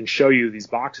 well, if I can show you these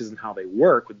boxes and how they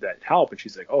work, would that help? And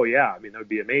she's like, oh yeah, that would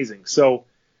be amazing. So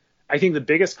I think the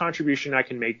biggest contribution I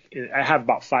can make, I have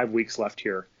about 5 weeks left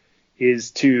here,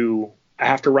 is I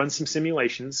have to run some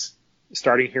simulations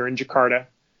starting here in Jakarta,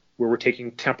 where we're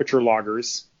taking temperature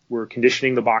loggers, we're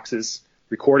conditioning the boxes,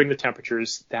 recording the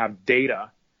temperatures to have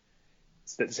data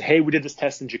that say, hey, we did this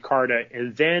test in Jakarta.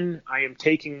 And then I am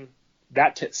taking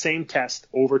that same test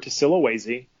over to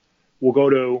Sulawesi, we'll go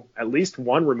to at least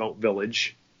one remote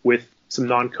village with some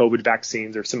non-COVID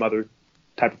vaccines or some other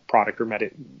type of product or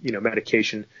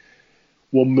medication.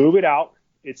 We'll move it out.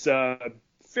 It's a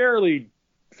fairly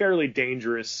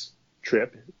dangerous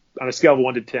trip. On a scale of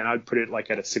 1 to 10, I'd put it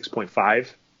like at a 6.5,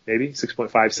 maybe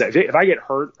 6.5. If I get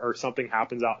hurt or something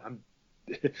happens out,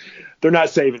 they're not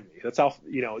saving me. That's how,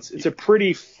 it's a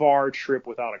pretty far trip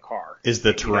without a car. Is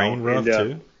the terrain rough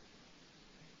too?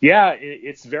 Yeah,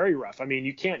 it's very rough. I mean,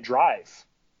 you can't drive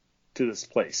to this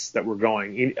place that we're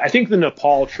going. I think the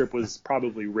Nepal trip was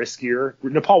probably riskier.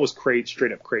 Nepal was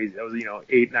straight up crazy. That was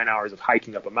 8-9 hours of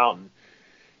hiking up a mountain.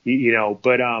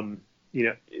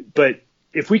 But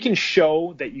if we can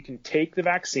show that you can take the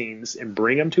vaccines and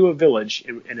bring them to a village,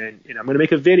 and I'm going to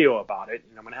make a video about it,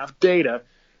 and I'm going to have data,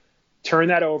 turn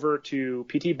that over to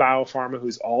PT Biopharma,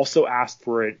 who's also asked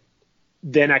for it,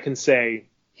 then I can say,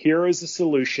 here is a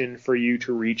solution for you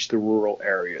to reach the rural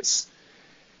areas.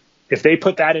 If they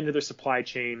put that into their supply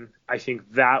chain, I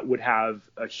think that would have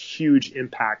a huge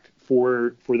impact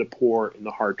for the poor and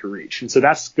the hard to reach. And so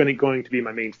that's going to be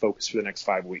my main focus for the next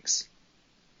 5 weeks.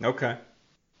 Okay.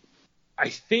 I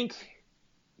think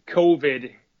COVID,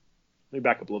 let me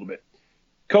back up a little bit.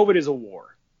 COVID is a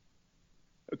war.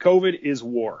 COVID is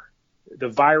war. The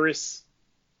virus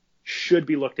should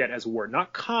be looked at as war,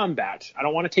 not combat. I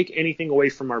don't want to take anything away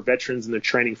from our veterans and their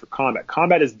training for combat.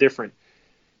 Combat is different.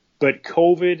 But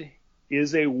COVID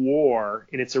is a war,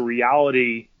 and it's a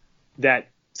reality that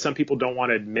some people don't want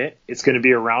to admit. It's going to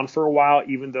be around for a while,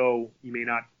 even though you may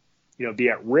not, be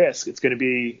at risk. It's going to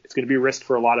be a risk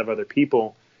for a lot of other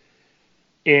people.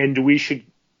 And we should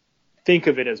think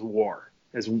of it as war,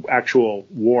 as actual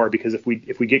war, because if we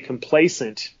get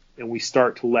complacent and we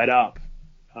start to let up,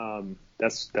 we're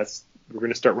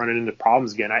going to start running into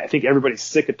problems again. I think everybody's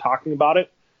sick of talking about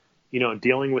it,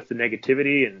 dealing with the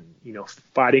negativity and,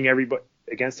 fighting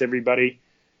against everybody.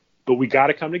 But we got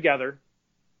to come together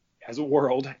as a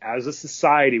world, as a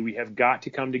society. We have got to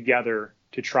come together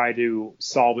to try to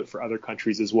solve it for other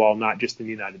countries as well, not just in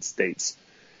the United States.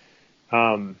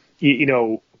 Some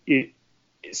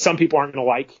people aren't going to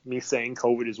like me saying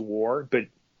COVID is war, but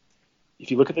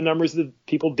if you look at the numbers of the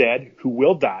people dead who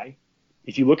will die,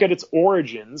 if you look at its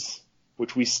origins,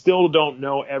 which we still don't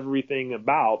know everything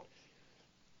about,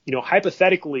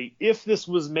 hypothetically, if this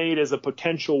was made as a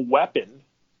potential weapon,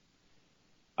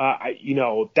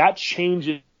 that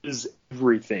changes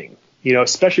everything,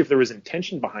 especially if there was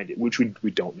intention behind it, which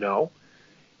we don't know.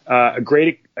 A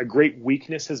great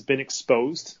weakness has been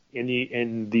exposed in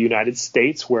the United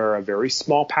States, where a very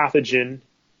small pathogen,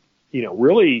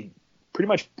 really pretty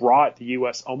much brought the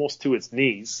U.S. almost to its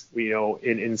knees.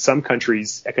 In some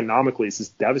countries, economically, this is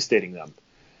devastating them.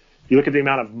 You look at the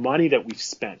amount of money that we've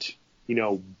spent,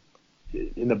 in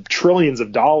the trillions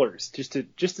of dollars just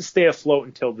to stay afloat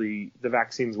until the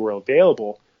vaccines were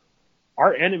available.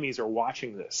 Our enemies are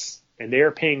watching this, and they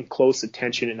are paying close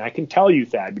attention. And I can tell you,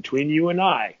 Thad, between you and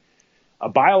I, a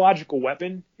biological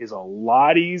weapon is a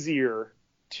lot easier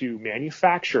to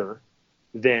manufacture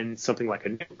than something like a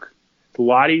nuke. It's a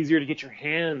lot easier to get your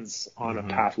hands on a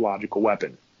pathological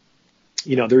weapon.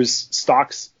 There's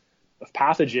stocks of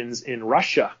pathogens in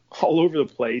Russia all over the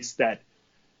place that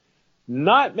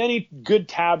not many good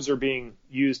tabs are being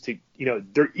used to,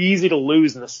 they're easy to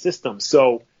lose in the system.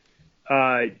 So,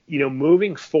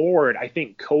 moving forward, I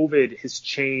think COVID has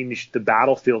changed the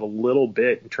battlefield a little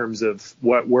bit in terms of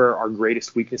where our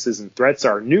greatest weaknesses and threats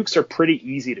are. Nukes are pretty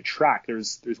easy to track.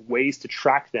 There's ways to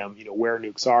track them, where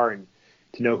nukes are and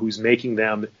to know who's making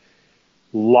them.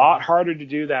 A lot harder to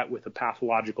do that with a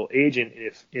pathological agent.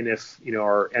 If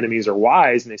our enemies are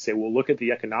wise and they say, well, look at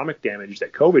the economic damage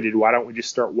that COVID did. Why don't we just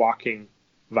start walking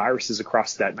viruses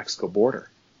across that Mexico border?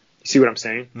 You see what I'm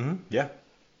saying? Mm-hmm. Yeah.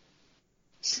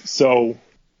 So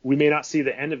we may not see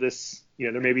the end of this.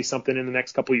 There may be something in the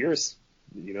next couple of years.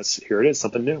 Here it is,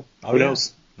 something new. Who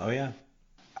knows? Oh, yeah.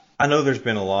 I know there's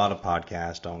been a lot of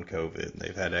podcasts on COVID.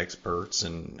 They've had experts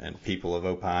and people have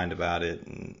opined about it.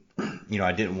 And,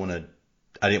 I didn't want to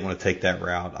take that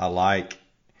route.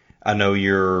 I know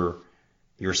your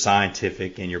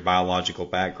scientific and your biological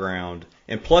background,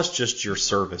 and plus just your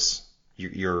service,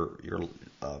 your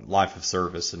life of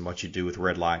service and what you do with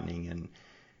Red Lightning and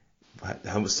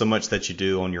so much that you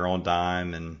do on your own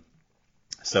dime. And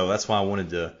so that's why I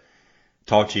wanted to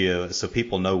talk to you so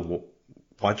people know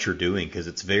what you're doing, because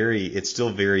it's still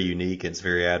very unique and it's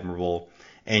very admirable.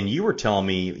 And you were telling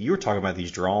me, you were talking about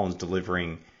these drones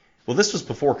delivering, well, this was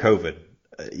before COVID.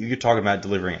 You were talking about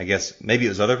delivering, I guess, maybe it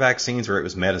was other vaccines or it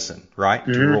was medicine, right?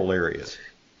 To rural areas.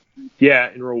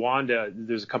 Yeah. In Rwanda,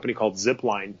 there's a company called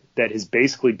Zipline that has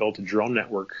basically built a drone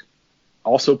network,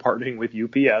 also partnering with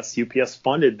UPS. UPS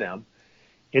funded them.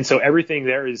 And so everything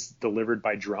there is delivered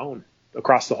by drone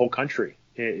across the whole country.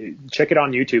 Check it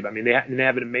on YouTube. I mean, they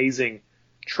have an amazing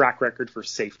track record for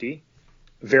safety,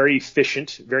 very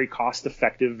efficient, very cost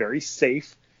effective, very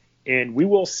safe. And we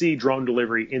will see drone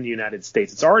delivery in the United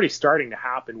States. It's already starting to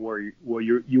happen where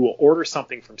you will order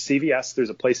something from CVS. There's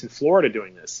a place in Florida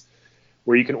doing this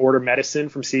where you can order medicine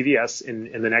from CVS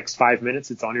in the next 5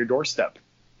 minutes. It's on your doorstep.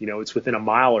 It's within a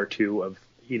mile or two of,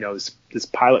 this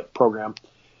pilot program.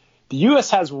 The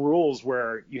U.S. has rules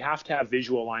where you have to have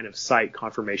visual line of sight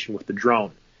confirmation with the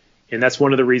drone. And that's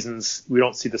one of the reasons we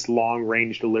don't see this long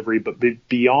range delivery, but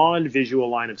beyond visual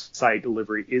line of sight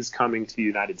delivery is coming to the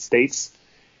United States.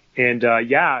 And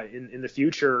in the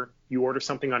future, you order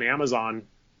something on Amazon,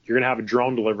 you're going to have a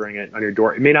drone delivering it on your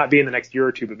door. It may not be in the next year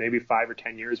or two, but maybe 5 or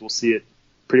 10 years, we'll see it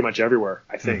pretty much everywhere,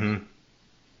 I think. Mm-hmm.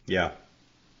 Yeah.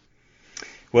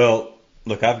 Well,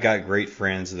 look, I've got great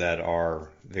friends that are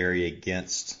very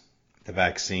against the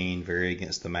vaccine, very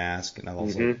against the mask, and I've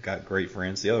also got great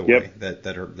friends the other way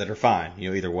that are fine,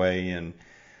 either way. And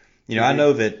I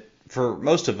know that for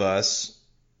most of us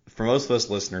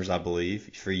listeners, I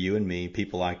believe, for you and me,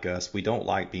 people like us, we don't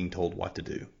like being told what to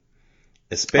do,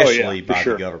 especially by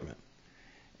the government.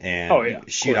 And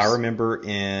I remember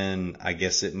I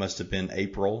guess it must have been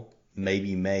April,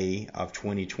 maybe May of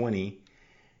 2020.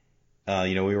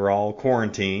 We were all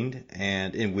quarantined,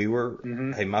 and we were,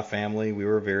 hey, my family, we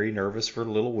were very nervous for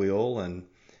little Will, and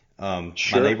my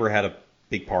neighbor had a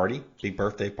big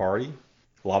birthday party,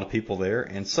 a lot of people there,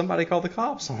 and somebody called the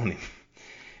cops on him.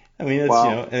 I mean,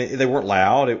 it's, they weren't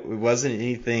loud. It wasn't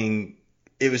anything.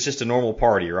 It was just a normal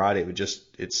party, right?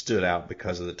 It stood out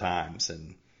because of the times,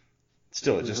 and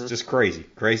still, it's just crazy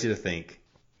to think.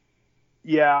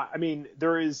 Yeah, I mean,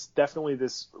 there is definitely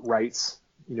this rights,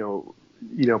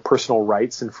 personal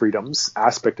rights and freedoms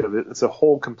aspect of it. It's a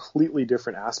whole completely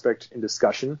different aspect in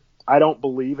discussion. I don't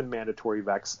believe in mandatory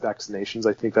vaccinations.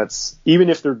 I think that's, even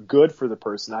if they're good for the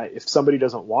person, if somebody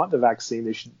doesn't want the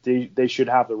vaccine, they should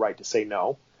have the right to say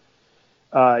no.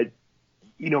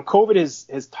 COVID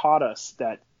has taught us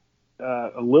that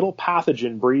a little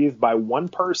pathogen breathed by one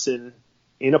person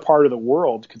in a part of the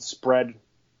world could spread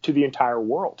to the entire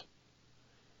world.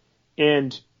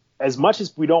 And as much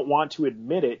as we don't want to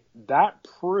admit it, that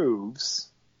proves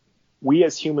we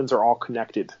as humans are all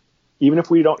connected. Even if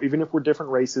we're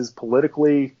different races,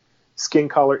 politically, skin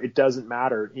color, it doesn't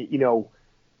matter.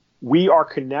 We are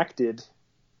connected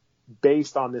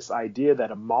based on this idea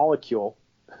that a molecule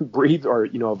breathed, or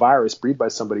a virus breathed by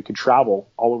somebody, could travel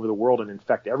all over the world and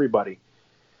infect everybody.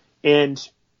 And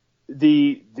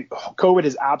the COVID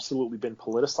has absolutely been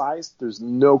politicized. There's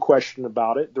no question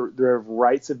about it. Their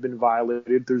rights have been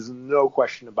violated. There's no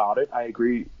question about it. I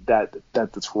agree that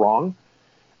that's wrong.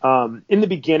 In the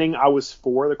beginning, I was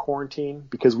for the quarantine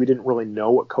because we didn't really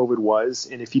know what COVID was.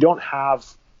 And if you don't have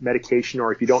medication,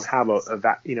 or if you don't have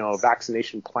a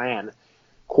vaccination plan,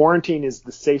 quarantine is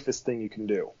the safest thing you can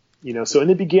do. So in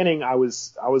the beginning, I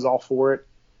was all for it.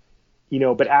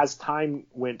 But as time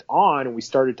went on and we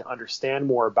started to understand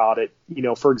more about it,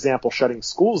 for example, shutting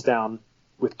schools down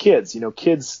with kids,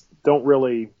 kids don't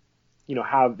really,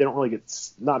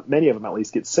 not many of them at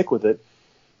least, get sick with it.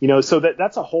 So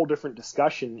that's a whole different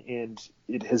discussion, and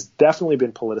it has definitely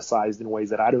been politicized in ways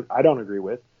that I don't agree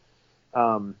with.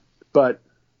 But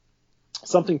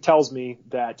something tells me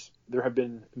that there have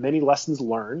been many lessons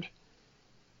learned.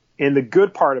 And the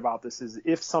good part about this is,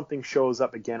 if something shows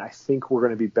up again, I think we're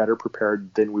going to be better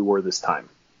prepared than we were this time.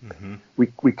 Mm-hmm.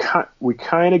 We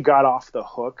kind of got off the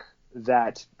hook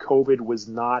that COVID was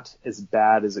not as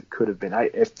bad as it could have been.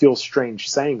 It feels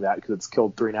strange saying that because it's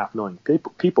killed 3.5 million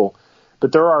people.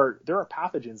 But there are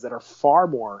pathogens that are far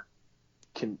more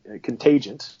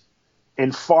contagious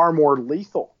and far more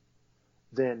lethal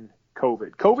than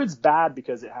COVID. COVID's bad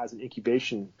because it has an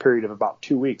incubation period of about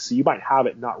 2 weeks, so you might have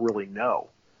it and not really know.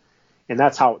 And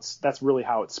that's really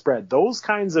how it's spread. Those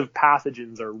kinds of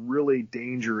pathogens are really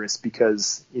dangerous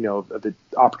because, of the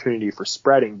opportunity for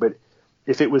spreading. But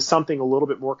if it was something a little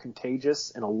bit more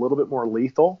contagious and a little bit more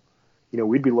lethal,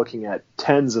 we'd be looking at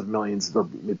tens of millions or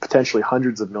potentially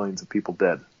hundreds of millions of people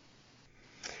dead.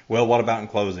 Well, what about in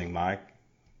closing, Mike?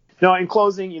 No, in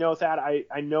closing, Thad,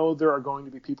 I know there are going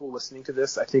to be people listening to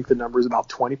this. I think the number is about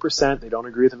 20%. They don't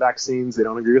agree with the vaccines. They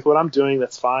don't agree with what I'm doing.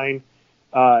 That's fine.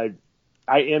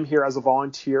 I am here as a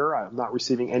volunteer. I'm not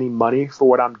receiving any money for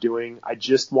what I'm doing. I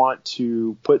just want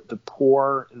to put the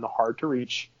poor and the hard to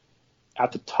reach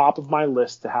at the top of my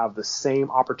list to have the same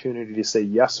opportunity to say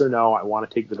yes or no. I want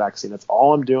to take the vaccine. That's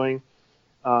all I'm doing.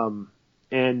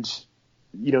 And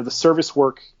the service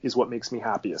work is what makes me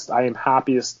happiest. I am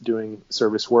happiest doing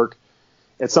service work.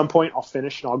 at some point I'll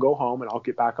finish and I'll go home and I'll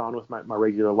get back on with my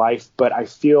regular life. But I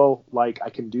feel like I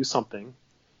can do something,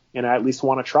 and I at least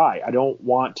want to try. I don't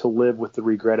want to live with the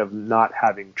regret of not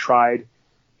having tried.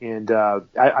 And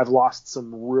I've lost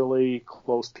some really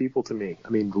close people to me. I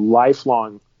mean,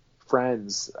 lifelong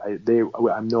friends.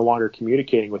 I'm no longer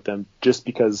communicating with them just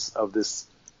because of this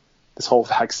whole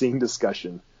vaccine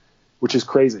discussion, which is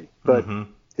crazy. But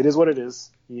it is what it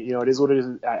is. It is what it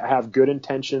is. I have good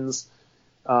intentions.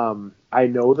 I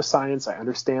know the science. I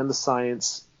understand the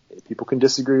science. People can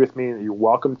disagree with me, and you're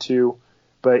welcome to.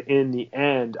 But in the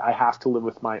end, I have to live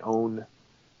with my own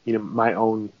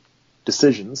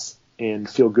decisions and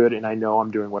feel good. And I know I'm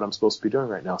doing what I'm supposed to be doing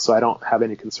right now. So I don't have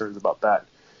any concerns about that.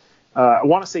 I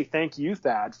want to say thank you,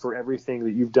 Thad, for everything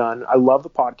that you've done. I love the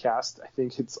podcast. I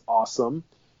think it's awesome.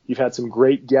 You've had some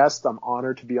great guests. I'm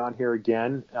honored to be on here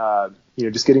again.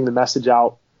 Just getting the message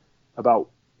out about,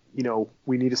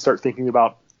 we need to start thinking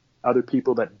about other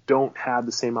people that don't have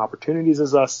the same opportunities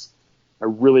as us. I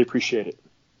really appreciate it.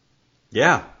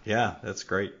 Yeah, that's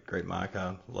great. Great, Mike.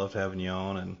 I loved having you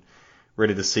on, and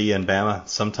ready to see you in Bama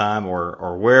sometime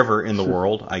or wherever in the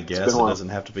world, I guess. It doesn't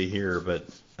have to be here, but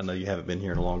I know you haven't been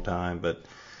here in a long time. But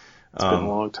it's been a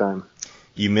long time.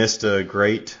 You missed a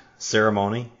great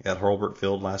ceremony at Hurlburt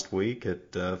Field last week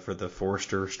for the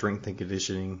Forrester Strength and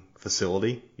Conditioning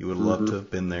Facility. You would have loved to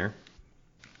have been there.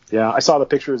 Yeah, I saw the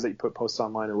pictures that you posted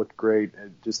online. It looked great.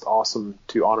 And just awesome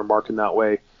to honor Mark in that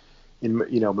way. In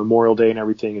Memorial Day and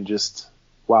everything, and just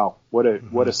wow, what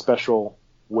a special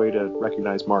way to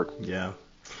recognize Mark. Yeah.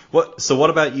 So what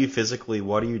about you physically?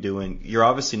 What are you doing? You're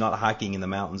obviously not hiking in the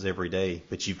mountains every day,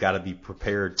 but you've got to be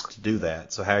prepared to do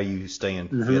that. So how are you staying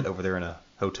fit over there in a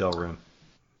hotel room?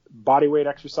 Body weight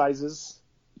exercises.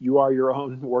 You are your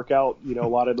own workout. A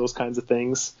lot of those kinds of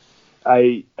things.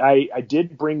 I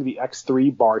did bring the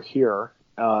X3 bar here.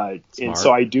 And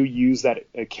so I do use that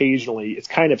occasionally. It's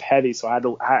kind of heavy, so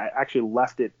I actually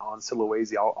left it on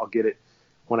Sulawesi. I'll get it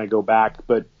when I go back.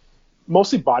 But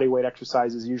mostly body weight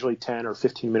exercises, usually 10 or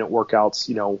 15-minute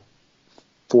workouts,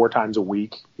 4 times a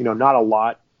week. Not a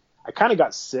lot. I kind of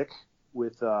got sick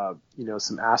with,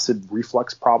 some acid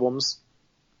reflux problems.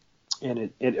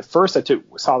 And at first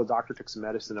saw the doctor, took some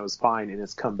medicine, I was fine, and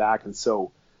it's come back. And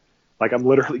so, I'm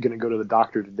literally going to go to the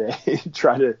doctor today and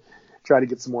try to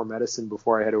get some more medicine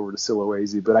before I head over to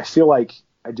Sulawesi. But I feel like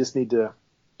I just need to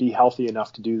be healthy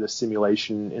enough to do the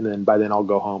simulation, and then by then I'll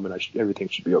go home and everything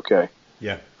should be okay.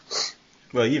 Yeah.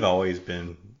 Well, you've always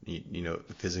been,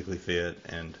 physically fit,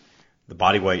 and the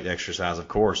body weight exercise, of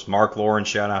course. Mark Lauren,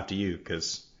 shout out to you,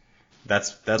 because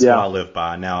that's what I live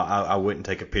by. Now, I wouldn't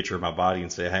take a picture of my body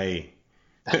and say, hey,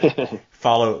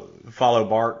 follow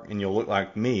Mark and you'll look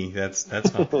like me. That's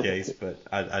not the case, but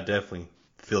I definitely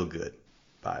feel good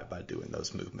by doing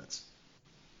those movements.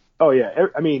 Oh yeah,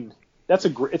 I mean it's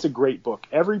a great book.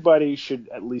 Everybody should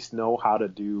at least know how to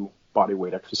do body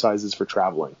weight exercises for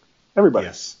traveling. Everybody.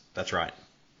 Yes, that's right.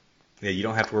 Yeah, you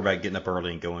don't have to worry about getting up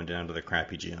early and going down to the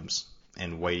crappy gyms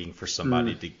and waiting for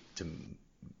somebody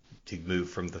to move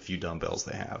from the few dumbbells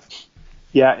they have.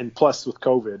 Yeah, and plus with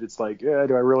COVID, it's like, do I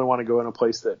really want to go in a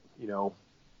place that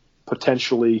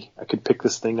potentially I could pick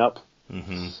this thing up?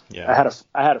 Mm-hmm. Yeah.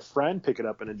 I had a friend pick it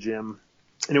up in a gym.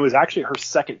 And it was actually her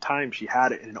second time she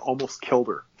had it, and it almost killed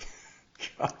her.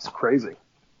 It's crazy.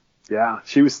 Yeah,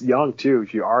 she was young too.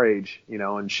 She our age,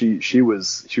 and she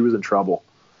was in trouble.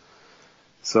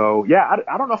 So yeah,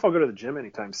 I don't know if I'll go to the gym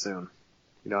anytime soon.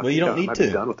 Well, you don't need to.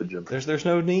 Be done with the gym. There's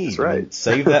no need. That's right. I mean,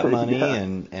 save that money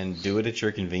and do it at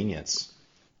your convenience.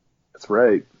 That's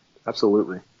right.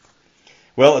 Absolutely.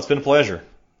 Well, it's been a pleasure.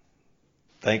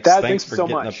 Thanks for so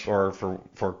getting much. up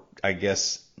for I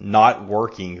guess not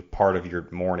working part of your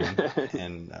morning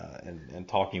and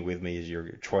talking with me as you're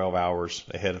 12 hours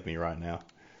ahead of me right now.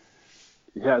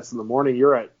 Yeah, it's in the morning.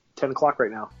 You're at 10 o'clock right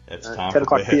now. It's time 10 for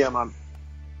o'clock bed. p.m. I'm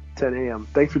 10 a.m.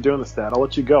 Thanks for doing this, Dad. I'll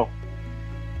let you go.